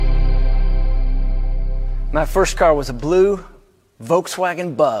My first car was a blue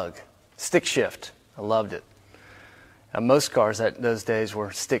Volkswagen Bug, stick shift. I loved it. Most cars those days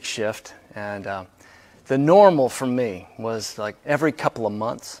were stick shift, and the normal for me was like every couple of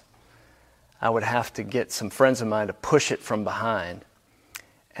months I would have to get some friends of mine to push it from behind,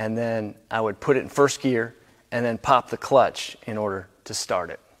 and then I would put it in first gear and then pop the clutch in order to start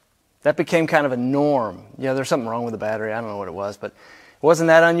it. That became kind of a norm. Yeah, there's something wrong with the battery. I don't know what it was, but it wasn't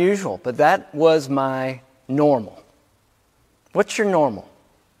that unusual. But that was my normal. What's your normal?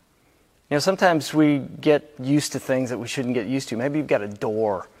 You know, sometimes we get used to things that we shouldn't get used to. Maybe you've got a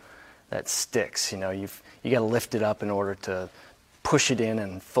door that sticks. You know, you got to lift it up in order to push it in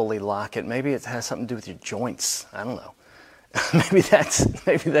and fully lock it. Maybe it has something to do with your joints. I don't know.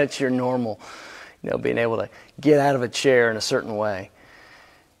 maybe that's your normal. You know, being able to get out of a chair in a certain way.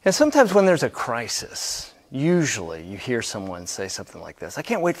 And sometimes when there's a crisis, usually you hear someone say something like this: "I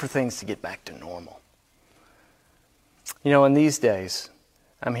can't wait for things to get back to normal." You know, in these days,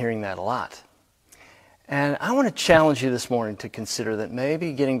 I'm hearing that a lot. And I want to challenge you this morning to consider that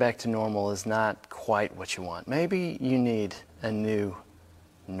maybe getting back to normal is not quite what you want. Maybe you need a new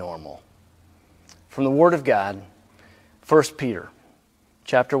normal. From the Word of God, 1 Peter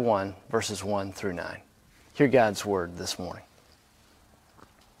chapter 1, verses 1 through 9. Hear God's Word this morning.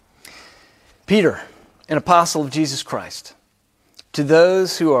 Peter, an apostle of Jesus Christ, to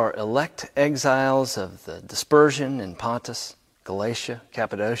those who are elect exiles of the dispersion in Pontus, Galatia,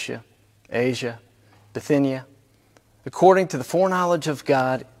 Cappadocia, Asia, Bithynia, according to the foreknowledge of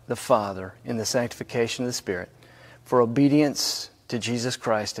God the Father in the sanctification of the Spirit, for obedience to Jesus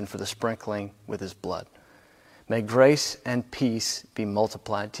Christ and for the sprinkling with His blood. May grace and peace be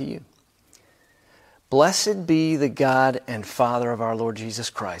multiplied to you. Blessed be the God and Father of our Lord Jesus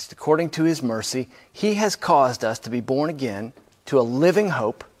Christ. According to His mercy, He has caused us to be born again to a living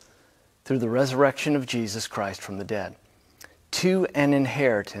hope through the resurrection of Jesus Christ from the dead, to an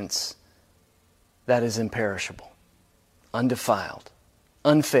inheritance that is imperishable, undefiled,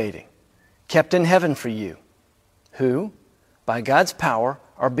 unfading, kept in heaven for you, who, by God's power,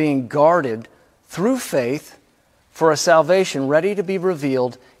 are being guarded through faith for a salvation ready to be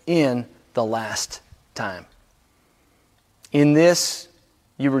revealed in the last time. In this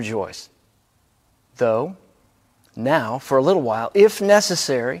you rejoice, though now, for a little while, if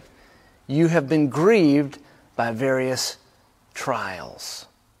necessary, you have been grieved by various trials,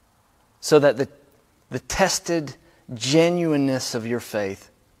 so that the tested genuineness of your faith,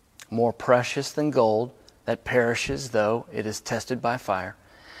 more precious than gold that perishes though it is tested by fire,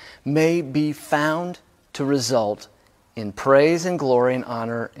 may be found to result in praise and glory and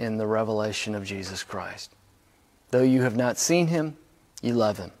honor in the revelation of Jesus Christ. Though you have not seen Him, you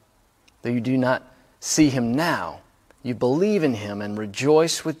love Him. Though you do not see Him now, you believe in Him and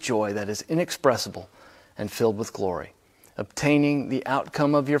rejoice with joy that is inexpressible and filled with glory, obtaining the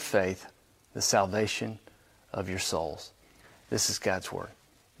outcome of your faith, the salvation of your souls. This is God's Word.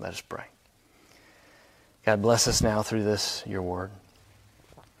 Let us pray. God, bless us now through this, your Word,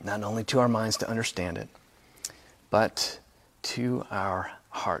 not only to our minds to understand it, but to our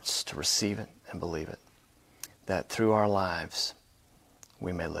hearts to receive it and believe it, that through our lives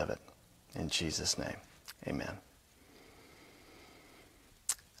we may live it. In Jesus' name, amen.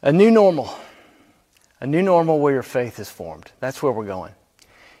 A new normal. A new normal where your faith is formed. That's where we're going.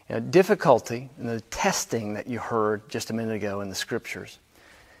 You know, difficulty and the testing that you heard just a minute ago in the Scriptures.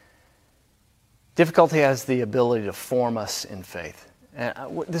 Difficulty has the ability to form us in faith. And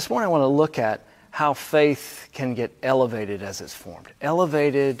this morning I want to look at how faith can get elevated as it's formed.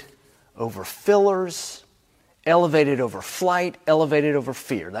 Elevated over fillers, elevated over flight, elevated over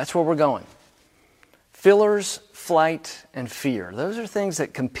fear. That's where we're going. Fillers, flight, and fear. Those are things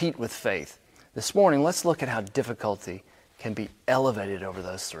that compete with faith. This morning, let's look at how difficulty can be elevated over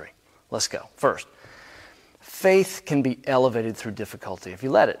those three. Let's go. First, faith can be elevated through difficulty if you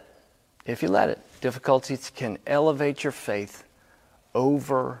let it. If you let it. Difficulties can elevate your faith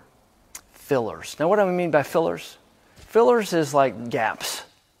over fillers. Now, what do I mean by fillers? Fillers is like gaps.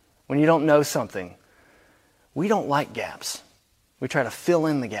 When you don't know something, we don't like gaps. We try to fill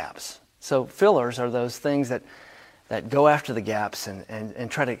in the gaps. So fillers are those things that go after the gaps and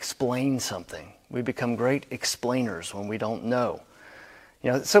try to explain something. We become great explainers when we don't know.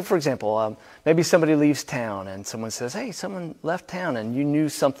 You know, so for example, maybe somebody leaves town and someone says, "Hey, someone left town," and you knew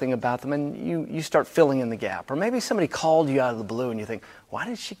something about them, and you start filling in the gap. Or maybe somebody called you out of the blue and you think, "Why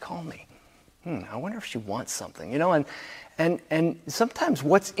did she call me? I wonder if she wants something." You know, and sometimes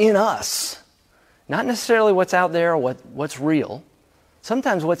what's in us, not necessarily what's out there or what's real,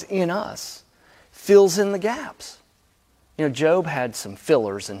 sometimes what's in us fills in the gaps. You know, Job had some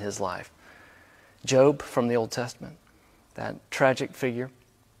fillers in his life. Job from the Old Testament, that tragic figure.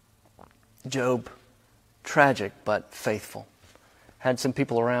 Job, tragic but faithful. Had some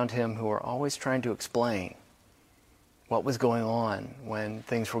people around him who were always trying to explain what was going on when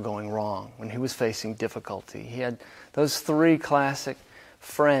things were going wrong, when he was facing difficulty. He had those three classic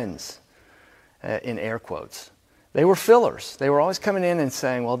friends, in air quotes. They were fillers. They were always coming in and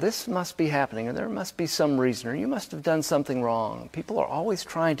saying, well, this must be happening, or there must be some reason, or you must have done something wrong. People are always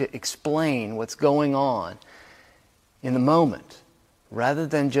trying to explain what's going on in the moment, rather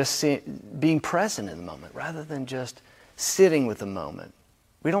than just being present in the moment, rather than just sitting with the moment.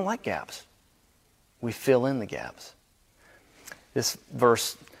 We don't like gaps. We fill in the gaps. This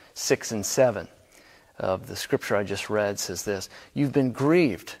verse 6 and 7 of the scripture I just read says this: you've been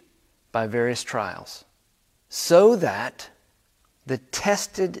grieved by various trials, so that the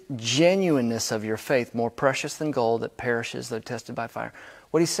tested genuineness of your faith, more precious than gold that perishes though tested by fire.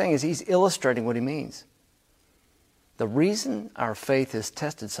 What he's saying is he's illustrating what he means. The reason our faith is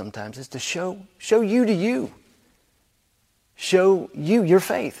tested sometimes is to show you to you. Show you your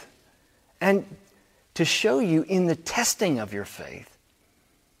faith. And to show you in the testing of your faith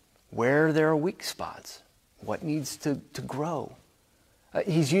where there are weak spots, what needs to grow.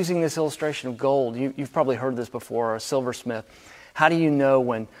 He's using this illustration of gold. You've probably heard this before, a silversmith. How do you know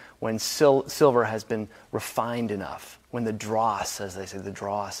when silver has been refined enough? When the dross, as they say, the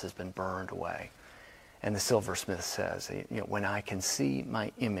dross has been burned away. And the silversmith says, when I can see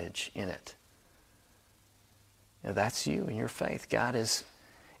my image in it. That's you and your faith. God is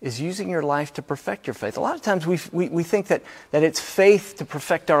using your life to perfect your faith. A lot of times we think that it's faith to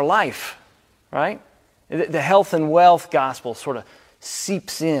perfect our life, right? The health and wealth gospel sort of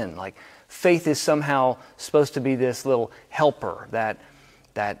seeps in, like faith is somehow supposed to be this little helper that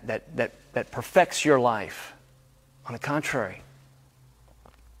perfects your life. On the contrary,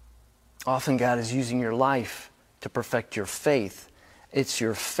 often God is using your life to perfect your faith. It's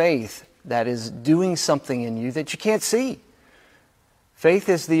your faith that is doing something in you that you can't see. Faith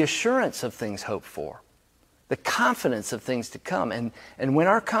is the assurance of things hoped for, the confidence of things to come. And when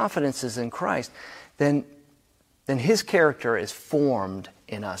our confidence is in Christ, then His character is formed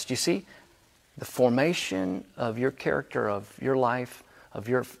in us. Do you see? The formation of your character, of your life,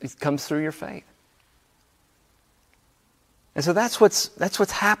 it comes through your faith. And so that's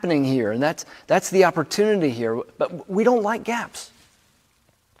what's happening here, and that's the opportunity here. But we don't like gaps.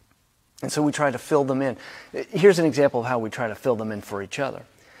 And so we try to fill them in. Here's an example of how we try to fill them in for each other.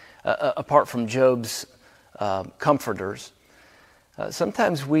 Apart from Job's comforters,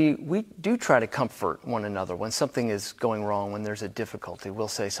 sometimes we do try to comfort one another when something is going wrong, when there's a difficulty. We'll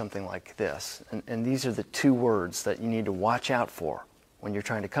say something like this. And these are the two words that you need to watch out for when you're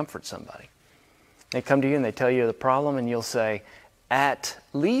trying to comfort somebody. They come to you and they tell you the problem, and you'll say, at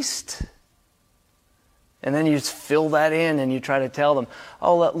least. And then you just fill that in and you try to tell them,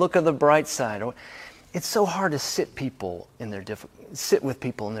 oh, look at the bright side. It's so hard to sit with people in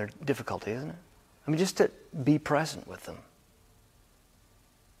their difficulty, isn't it? I mean, just to be present with them.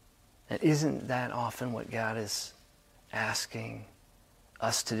 And isn't that often what God is asking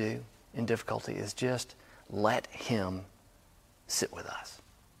us to do in difficulty, is just let Him sit with us.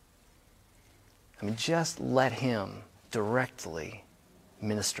 I mean, just let Him directly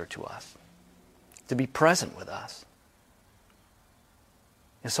minister to us, to be present with us.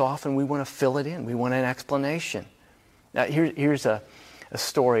 And so often we want to fill it in. We want an explanation. Now, here's a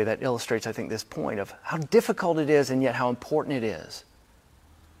story that illustrates, I think, this point of how difficult it is and yet how important it is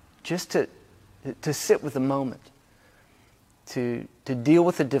just to sit with the moment, to deal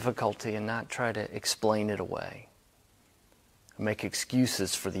with the difficulty and not try to explain it away, or make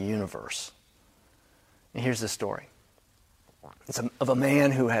excuses for the universe. And here's the story. It's of a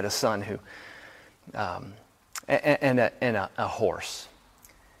man who had a son who and a horse.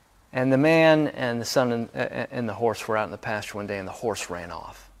 And the man and the son and the horse were out in the pasture one day, and the horse ran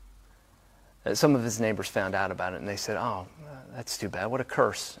off. Some of his neighbors found out about it, and they said, oh, that's too bad. What a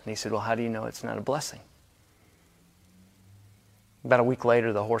curse. And he said, well, how do you know it's not a blessing? About a week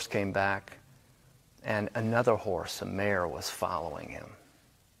later, the horse came back, and another horse, a mare, was following him.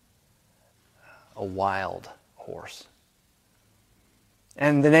 A wild horse.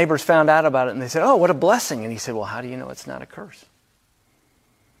 And the neighbors found out about it, and they said, oh, what a blessing. And he said, well, how do you know it's not a curse?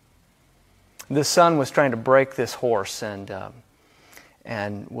 The son was trying to break this horse and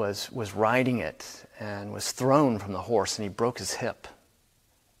was riding it and was thrown from the horse, and he broke his hip.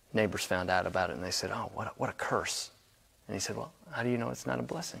 Neighbors found out about it, and they said, oh, what a curse. And he said, well, how do you know it's not a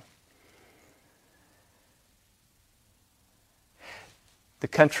blessing? The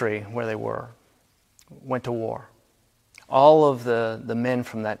country where they were went to war. all of the men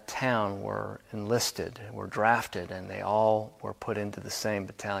from that town were enlisted, were drafted, and they all were put into the same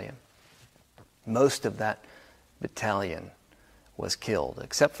battalion. Most of that battalion was killed,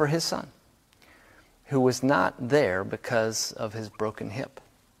 except for his son, who was not there because of his broken hip.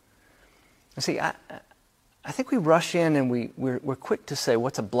 You see, I think we rush in and we're quick to say,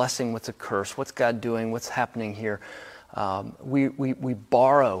 what's a blessing, what's a curse, what's God doing, what's happening here. We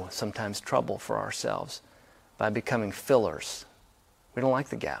borrow sometimes trouble for ourselves by becoming fillers. We don't like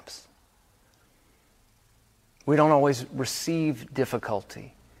the gaps. We don't always receive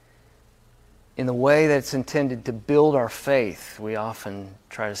difficulty in the way that it's intended to build our faith. We often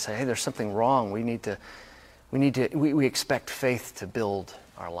try to say, hey, there's something wrong. We expect faith to build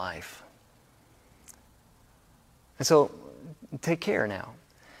our life. And so take care now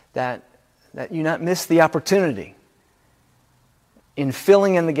that you not miss the opportunity in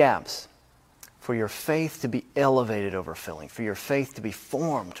filling in the gaps for your faith to be elevated over filling, for your faith to be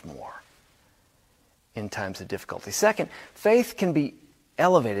formed more in times of difficulty. Second, faith can be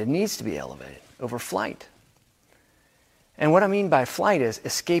elevated, needs to be elevated over flight. And what I mean by flight is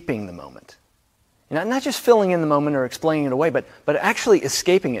escaping the moment. Not just filling in the moment or explaining it away, but actually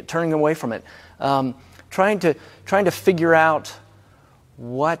escaping it, turning away from it, trying to figure out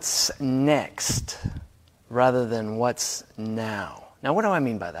what's next rather than what's now. Now, what do I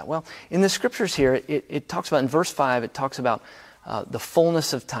mean by that? Well, in the scriptures here, it talks about, in verse 5, it talks about the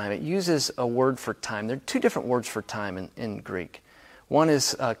fullness of time. It uses a word for time. There are two different words for time in Greek. One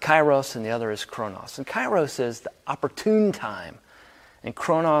is kairos and the other is chronos. And kairos is the opportune time, and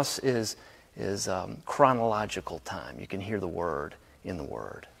chronos is chronological time. You can hear the word in the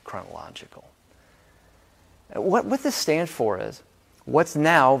word, chronological. What this stands for is what's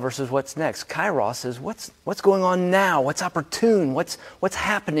now versus what's next. Kairos is what's going on now, what's opportune, what's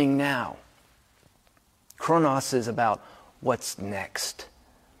happening now. Chronos is about what's next.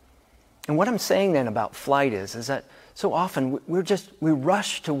 And what I'm saying then about flight is that so often we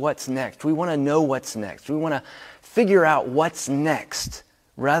rush to what's next. We want to know what's next. We want to figure out what's next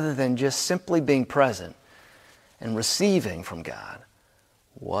rather than just simply being present and receiving from God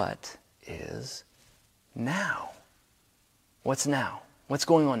what is now. What's now? What's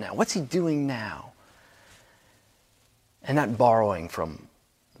going on now? What's He doing now? And not borrowing from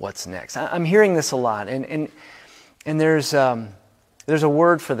what's next. I'm hearing this a lot, and there's a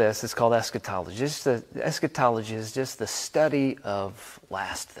word for this. It's called eschatology. Eschatology is just the study of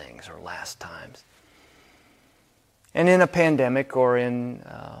last things or last times. And in a pandemic or in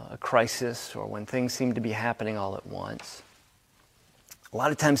a crisis or when things seem to be happening all at once, a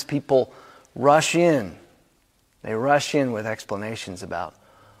lot of times people rush in. They rush in with explanations about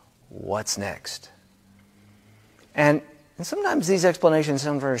what's next. And sometimes these explanations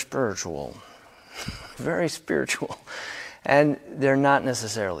sound very spiritual. Very spiritual. And they're not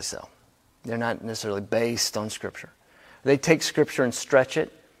necessarily so. They're not necessarily based on Scripture. They take Scripture and stretch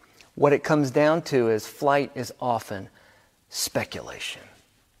it. What it comes down to is flight is often speculation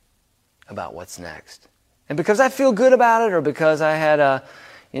about what's next. And because I feel good about it, or because I had I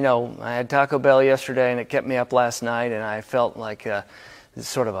had Taco Bell yesterday and it kept me up last night and I felt like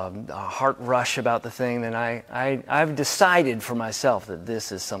sort of a heart rush about the thing, then I've decided for myself that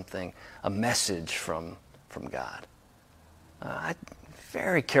this is something, a message from God. I'm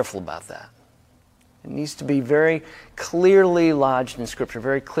very careful about that. It needs to be very clearly lodged in Scripture,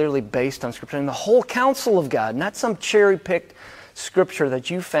 very clearly based on Scripture, and the whole counsel of God, not some cherry-picked Scripture that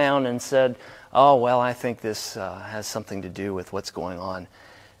you found and said, oh, well, I think this has something to do with what's going on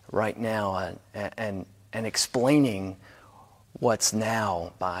right now, and explaining what's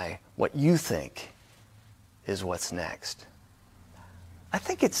now by what you think is what's next. I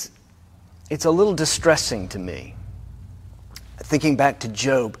think it's a little distressing to me, thinking back to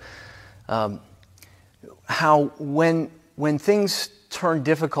Job, how when things turn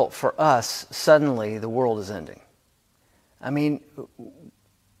difficult for us, suddenly the world is ending. I mean,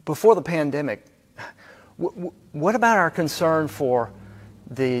 before the pandemic, what about our concern for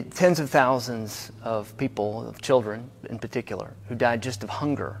the tens of thousands of people, of children in particular, who died just of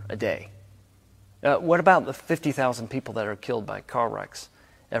hunger a day? What about the 50,000 people that are killed by car wrecks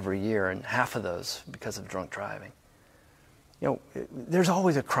every year, and half of those because of drunk driving? There's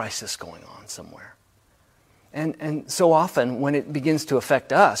always a crisis going on somewhere. And so often when it begins to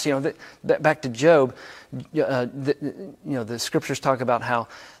affect us, back to Job, the Scriptures talk about how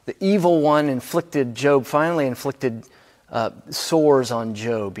the evil one finally inflicted sores on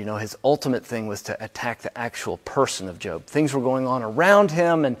Job. His ultimate thing was to attack the actual person of Job. Things were going on around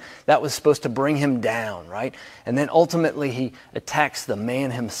him, and that was supposed to bring him down, right? And then ultimately he attacks the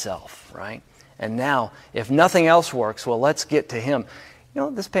man himself, right? And now, if nothing else works, well, let's get to Him. You know,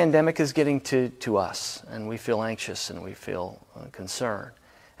 this pandemic is getting to us, and we feel anxious and we feel concerned.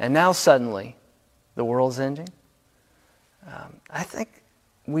 And now suddenly, the world's ending. I think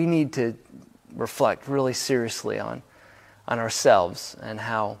we need to reflect really seriously on ourselves and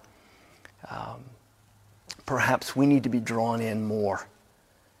how perhaps we need to be drawn in more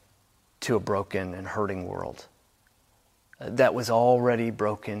to a broken and hurting world that was already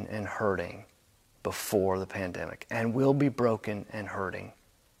broken and hurting before the pandemic and will be broken and hurting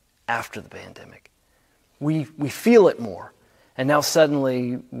after the pandemic. We feel it more, and now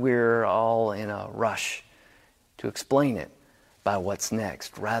suddenly we're all in a rush to explain it by what's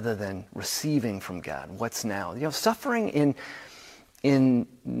next rather than receiving from God what's now. You know, suffering in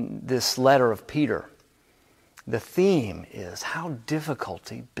this letter of Peter, the theme is how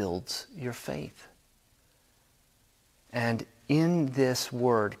difficulty builds your faith. And in this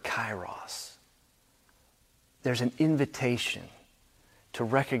word, kairos, there's an invitation to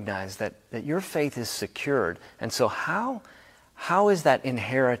recognize that your faith is secured. And so how is that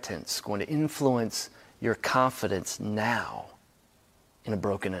inheritance going to influence your confidence now in a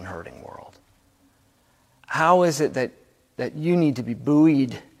broken and hurting world? How is it that you need to be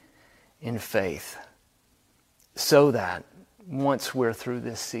buoyed in faith so that once we're through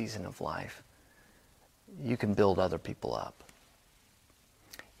this season of life, you can build other people up?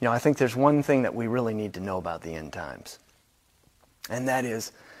 You know, I think there's one thing that we really need to know about the end times, and that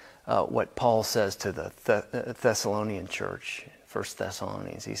is what Paul says to the Thessalonian church, 1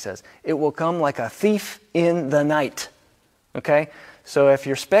 Thessalonians. He says, it will come like a thief in the night. Okay? So if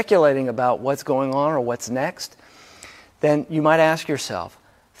you're speculating about what's going on or what's next, then you might ask yourself,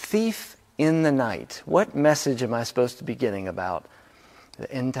 thief in the night, what message am I supposed to be getting about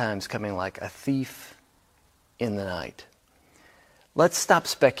the end times coming like a thief in the night? Let's stop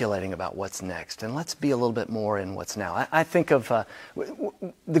speculating about what's next, and let's be a little bit more in what's now. I think of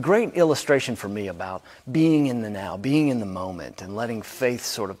the great illustration for me about being in the now, being in the moment, and letting faith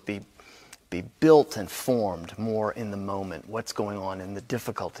sort of be built and formed more in the moment, what's going on in the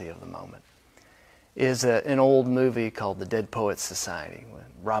difficulty of the moment, is an old movie called The Dead Poets Society.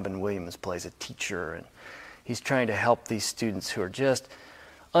 Robin Williams plays a teacher, and he's trying to help these students who are just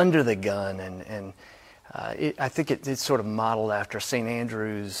under the gun, and I think it's sort of modeled after St.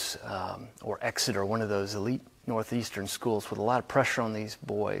 Andrews or Exeter, one of those elite northeastern schools with a lot of pressure on these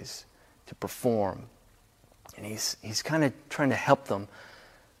boys to perform. And he's kind of trying to help them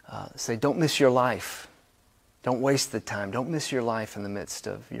say, don't miss your life. Don't waste the time. Don't miss your life in the midst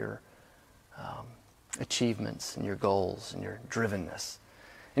of your achievements and your goals and your drivenness.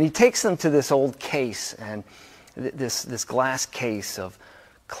 And he takes them to this old case, and this glass case of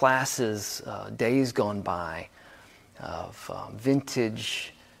classes, days gone by, of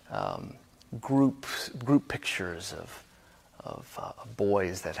vintage group pictures of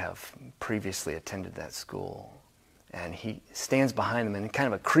boys that have previously attended that school. And he stands behind them, and in kind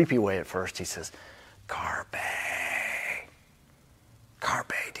of a creepy way at first, he says, Carpe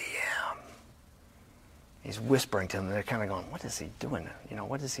diem. He's whispering to them, and they're kind of going, what is he doing? You know,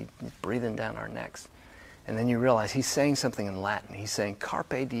 what is he breathing down our necks? And then you realize he's saying something in Latin. He's saying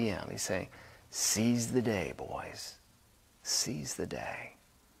carpe diem. He's saying, seize the day, boys. Seize the day.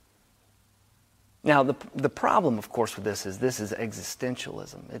 Now, the problem, of course, with this is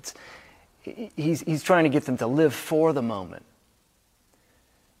existentialism. He's trying to get them to live for the moment.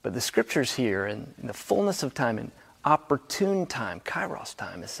 But the scriptures here, in the fullness of time, in opportune time, kairos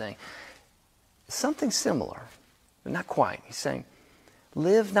time, is saying something similar, but not quite. He's saying,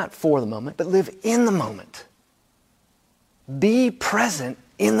 live not for the moment, but live in the moment. Be present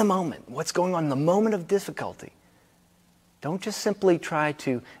in the moment. What's going on in the moment of difficulty. Don't just simply try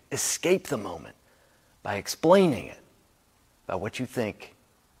to escape the moment by explaining it by what you think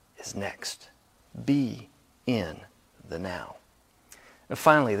is next. Be in the now. And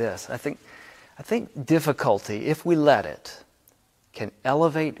finally this, I think difficulty, if we let it, can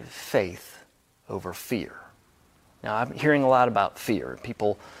elevate faith over fear. Now, I'm hearing a lot about fear.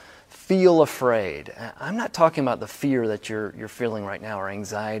 People feel afraid. I'm not talking about the fear that you're feeling right now or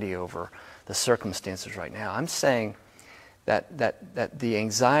anxiety over the circumstances right now. I'm saying that the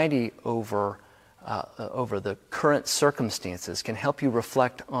anxiety over the current circumstances can help you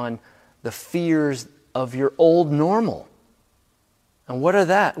reflect on the fears of your old normal. And what are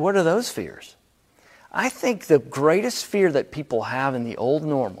those fears? I think the greatest fear that people have in the old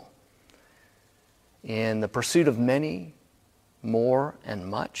normal, in the pursuit of many, more, and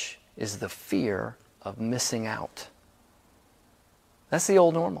much, is the fear of missing out. That's the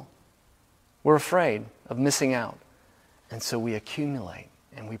old normal. We're afraid of missing out. And so we accumulate,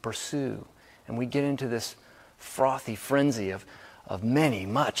 and we pursue, And we get into this frothy frenzy of many,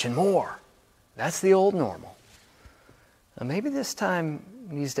 much, and more. That's the old normal. Now maybe this time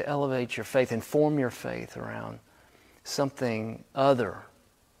needs to elevate your faith and form your faith around something other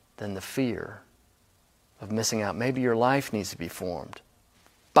than the fear of missing out. Maybe your life needs to be formed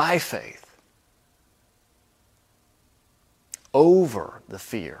by faith over the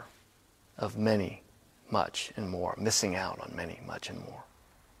fear of many, much, and more, missing out on many, much, and more.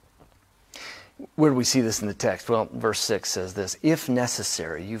 Where do we see this in the text? Well, verse 6 says this: if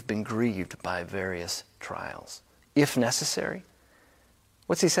necessary, you've been grieved by various trials. If necessary?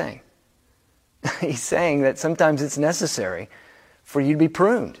 What's he saying? He's saying that sometimes it's necessary for you to be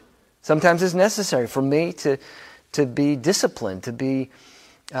pruned. Sometimes it's necessary for me to be disciplined, to be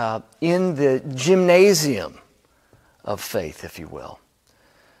in the gymnasium of faith, if you will.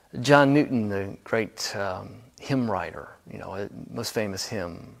 John Newton, the great hymn writer, most famous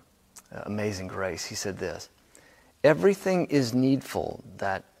hymn, Amazing Grace, he said this: everything is needful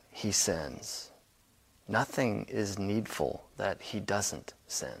that he sends. Nothing is needful that he doesn't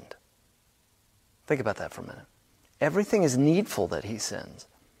send. Think about that for a minute. Everything is needful that he sends.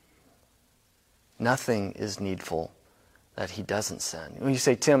 Nothing is needful that he doesn't send. When you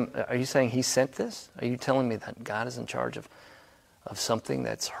say, Tim, are you saying he sent this? Are you telling me that God is in charge of something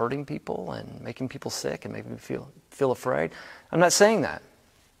that's hurting people and making people sick and making them feel afraid? I'm not saying that.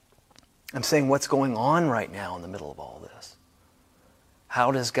 I'm saying what's going on right now in the middle of all this.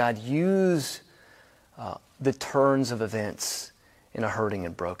 How does God use the turns of events in a hurting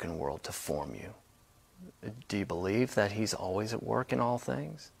and broken world to form you? Do you believe that he's always at work in all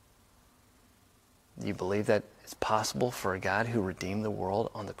things? Do you believe that it's possible for a God who redeemed the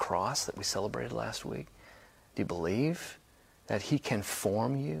world on the cross that we celebrated last week? Do you believe that he can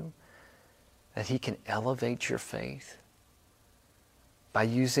form you, that he can elevate your faith by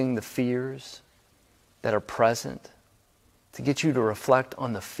using the fears that are present to get you to reflect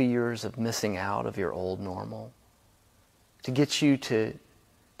on the fears of missing out of your old normal, to get you to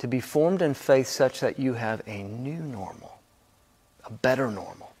be formed in faith such that you have a new normal, a better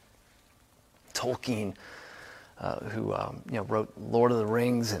normal? Tolkien, who wrote Lord of the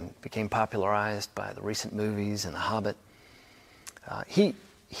Rings and became popularized by the recent movies and The Hobbit,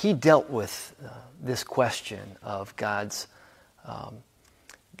 he dealt with this question of God's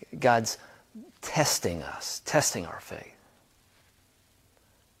testing us, testing our faith.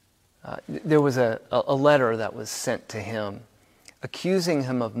 There was a letter that was sent to him accusing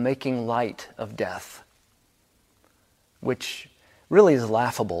him of making light of death, which really is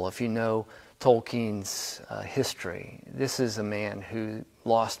laughable if you know Tolkien's history. This is a man who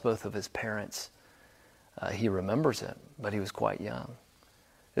lost both of his parents. He remembers it, but he was quite young.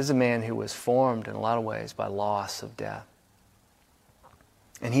 This is a man who was formed in a lot of ways by loss of death.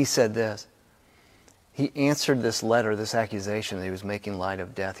 And he said this. He answered this letter, this accusation that he was making light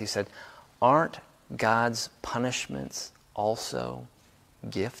of death. He said, aren't God's punishments also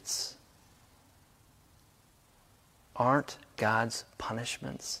gifts? Aren't God's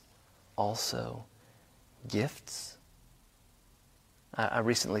punishments also gifts? I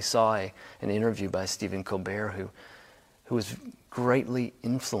recently saw an interview by Stephen Colbert who was greatly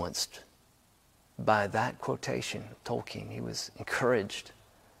influenced by that quotation of Tolkien. He was encouraged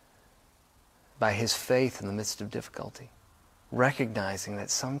by his faith in the midst of difficulty, recognizing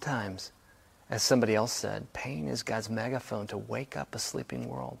that sometimes, as somebody else said, pain is God's megaphone to wake up a sleeping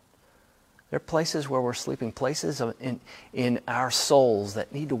world. There are places where we're sleeping, places in our souls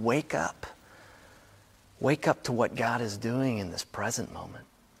that need to wake up. Wake up to what God is doing in this present moment.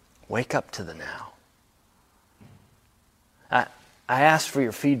 Wake up to the now. I asked for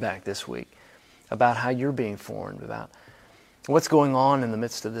your feedback this week about how you're being formed, about what's going on in the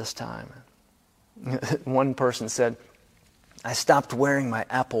midst of this time. One person said, I stopped wearing my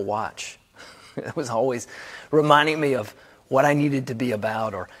Apple Watch. It was always reminding me of what I needed to be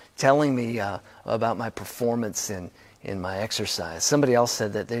about or telling me about my performance in my exercise. Somebody else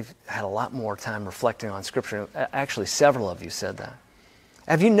said that they've had a lot more time reflecting on Scripture. Actually, several of you said that.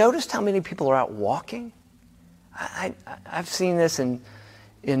 Have you noticed how many people are out walking? I've seen this in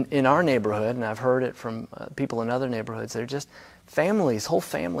our neighborhood, and I've heard it from people in other neighborhoods. They're just families, whole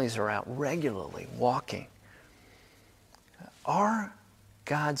families are out regularly walking. Are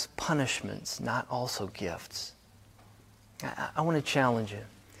God's punishments not also gifts? I want to challenge you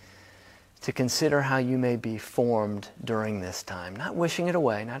to consider how you may be formed during this time. Not wishing it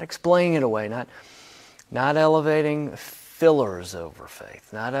away, not explaining it away, not elevating fillers over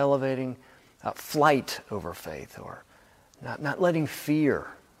faith, not elevating flight over faith, or not letting fear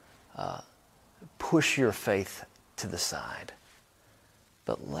push your faith to the side,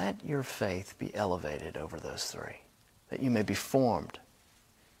 but let your faith be elevated over those three, that you may be formed.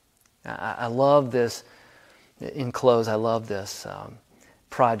 I love this. In close, I love this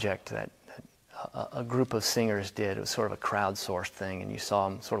project that a group of singers did. It was sort of a crowdsourced thing, and you saw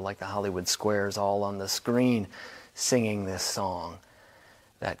them sort of like the Hollywood squares all on the screen singing this song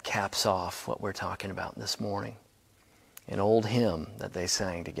that caps off what we're talking about this morning. An old hymn that they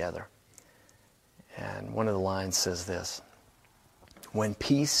sang together. And one of the lines says this: "When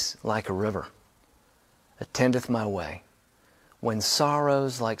peace like a river attendeth my way, when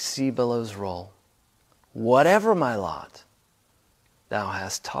sorrows like sea billows roll, whatever my lot, thou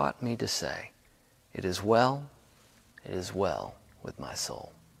hast taught me to say, it is well with my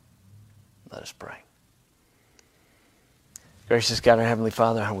soul." Let us pray. Gracious God, our Heavenly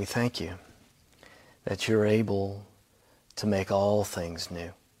Father, we thank you that you're able to make all things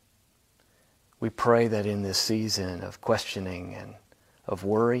new. We pray that in this season of questioning and of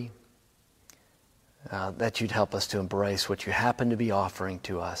worry, that you'd help us to embrace what you happen to be offering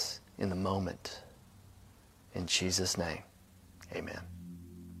to us in the moment. In Jesus' name, amen.